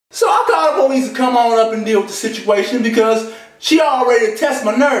called the police to come on up and deal with the situation because she already tested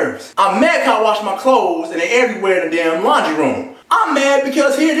my nerves. I'm mad because I washed my clothes and they're everywhere in the damn laundry room. I'm mad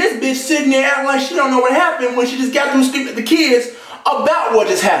because here this bitch sitting there acting like she don't know what happened when she just got through speaking to the kids about what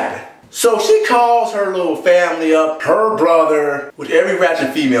just happened. So she calls her little family up, her brother, which every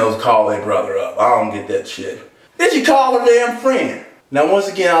ratchet female call their brother up. I don't get that shit. Then she called her damn friend. Now once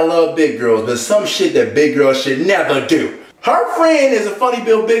again, I love big girls, but some shit that big girls should never do. Her friend is a funny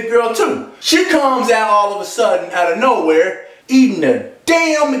built big girl too. She comes out all of a sudden, out of nowhere, eating a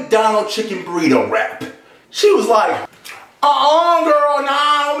damn McDonald's chicken burrito wrap. She was like, girl,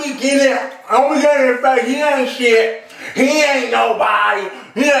 nah, don't be getting it. Don't be getting it back. He ain't shit. He ain't nobody.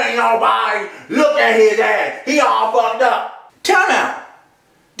 He ain't nobody. Look at his ass. He all fucked up. Time out.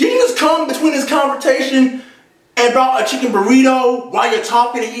 Did you just come between this conversation and brought a chicken burrito while you're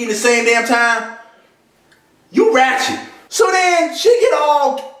talking and eating at the same damn time? You ratchet. So then she get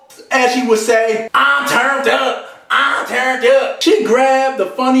all, as she would say, I'm turned up. I'm turned up. She grabbed the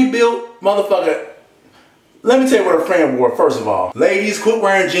funny built motherfucker. Let me tell you what her friend wore, first of all. Ladies, quit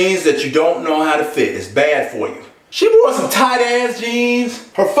wearing jeans that you don't know how to fit. It's bad for you. She wore some tight ass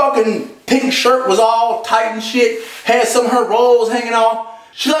jeans. Her fucking pink shirt was all tight and shit. Had some of her rolls hanging off.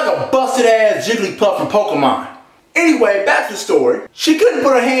 She's like a busted ass Jigglypuff from Pokemon. Anyway, back to the story. She couldn't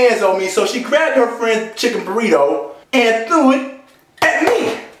put her hands on me, so she grabbed her friend's chicken burrito and threw it at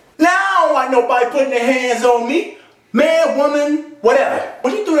me. Now I don't like nobody putting their hands on me. Man, woman, whatever.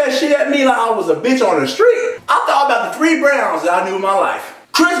 When she threw that shit at me like I was a bitch on the street, I thought about the 3 Browns that I knew in my life.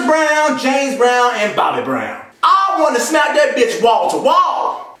 Chris Brown, James Brown, and Bobby Brown. I wanted to smack that bitch wall to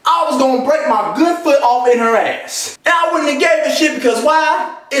wall. I was gonna break my good foot off in her ass. And I wouldn't have gave a shit because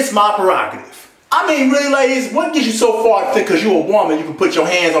why? It's my prerogative. I mean, really, ladies, what gets you so far to think because you're a woman you can put your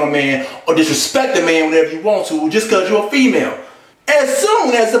hands on a man or disrespect a man whenever you want to just because you're a female? As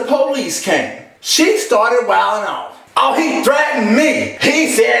soon as the police came, she started wilding off. Oh, he threatened me. He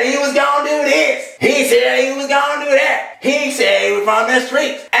said he was gonna do this. He said he was gonna do that. He said he was from the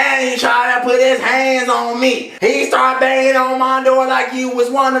streets. And he tried to put his hands on me. He started banging on my door like you was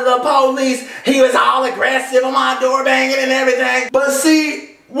one of the police. He was all aggressive on my door banging and everything. But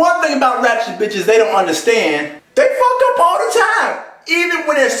see, one thing about ratchet bitches they don't understand, they fuck up all the time. Even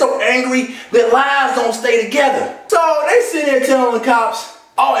when they're so angry, their lives don't stay together. So they sit there telling the cops,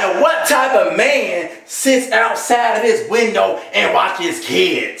 oh, and what type of man sits outside of his window and watches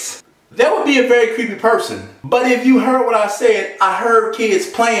kids? That would be a very creepy person. But if you heard what I said, I heard kids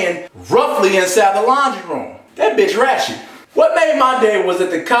playing roughly inside the laundry room. That bitch ratchet. What made my day was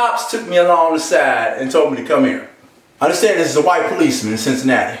that the cops took me along the side and told me to come here. Understand this is a white policeman in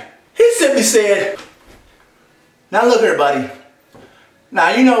Cincinnati. He simply said, now look here, buddy.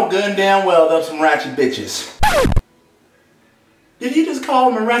 Now you know good and damn well there's some ratchet bitches. Did he just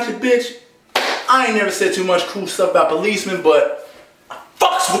call him a ratchet bitch? I ain't never said too much cool stuff about policemen, but I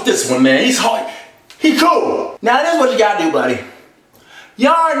fucks with this one, man. He's hard. He cool. Now this is what you gotta do, buddy. You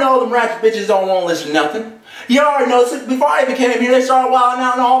already know them ratchet bitches don't want to listen to nothing. You already know this, before I even came here, they started wilding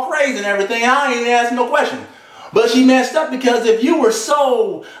out and all crazy and everything. I ain't even asking no question. But she messed up because if you were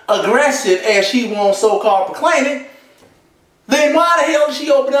so aggressive as she won't so-called proclaim it, then why the hell did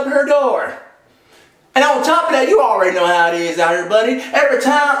she open up her door? And on top of that, you already know how it is out here, buddy. Every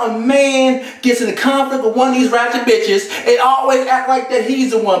time a man gets in a conflict with one of these ratchet bitches, it always act like that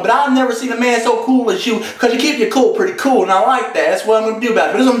he's the one. But I've never seen a man so cool as you, because you keep your cool pretty cool, and I like that. That's what I'm going to do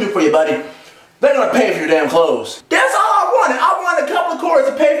about it. But this is what I'm going to do for you, buddy. They're going to pay for your damn clothes. That's all I wanted. I wanted a couple of quarters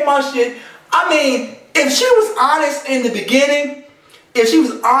to pay for my shit. I mean, if she was honest in the beginning, if she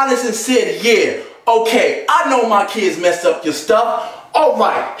was honest and said, yeah, okay, I know my kids messed up your stuff. All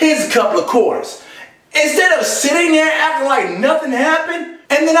right, here's a couple of quarters. Instead of sitting there acting like nothing happened,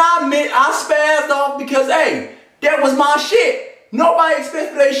 and then I admit I spazzed off because, hey, that was my shit. Nobody expects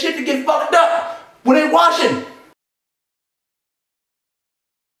for their shit to get fucked up when they washing.